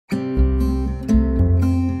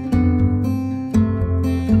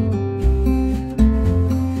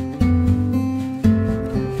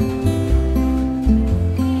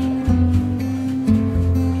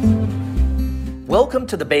Welcome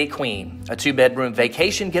to the Bay Queen, a two-bedroom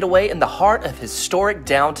vacation getaway in the heart of historic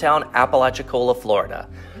downtown Apalachicola, Florida,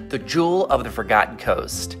 the jewel of the Forgotten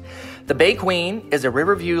Coast. The Bay Queen is a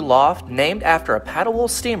riverview loft named after a paddle-wheel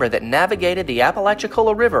steamer that navigated the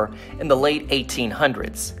Apalachicola River in the late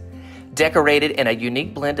 1800s. Decorated in a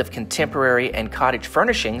unique blend of contemporary and cottage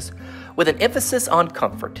furnishings with an emphasis on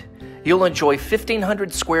comfort, you'll enjoy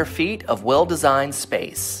 1,500 square feet of well-designed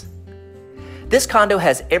space. This condo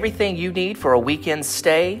has everything you need for a weekend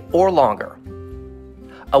stay or longer.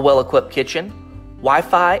 A well-equipped kitchen,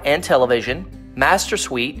 Wi-Fi and television, master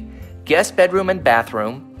suite, guest bedroom and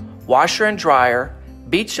bathroom, washer and dryer,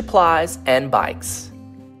 beach supplies, and bikes.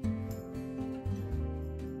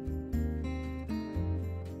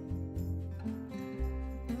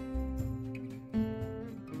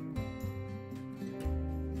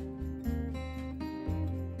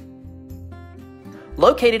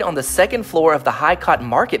 Located on the second floor of the High Cotton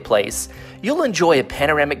Marketplace, you'll enjoy a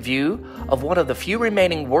panoramic view of one of the few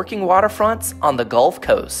remaining working waterfronts on the Gulf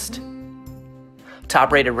Coast.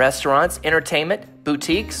 Top-rated restaurants, entertainment,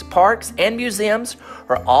 boutiques, parks, and museums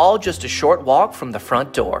are all just a short walk from the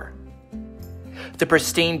front door. The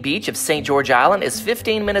pristine beach of St. George Island is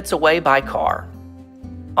 15 minutes away by car.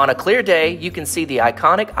 On a clear day, you can see the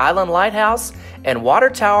iconic Island Lighthouse and water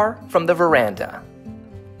tower from the veranda.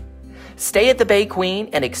 Stay at the Bay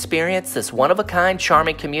Queen and experience this one-of-a-kind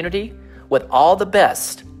charming community with all the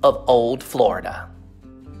best of old Florida.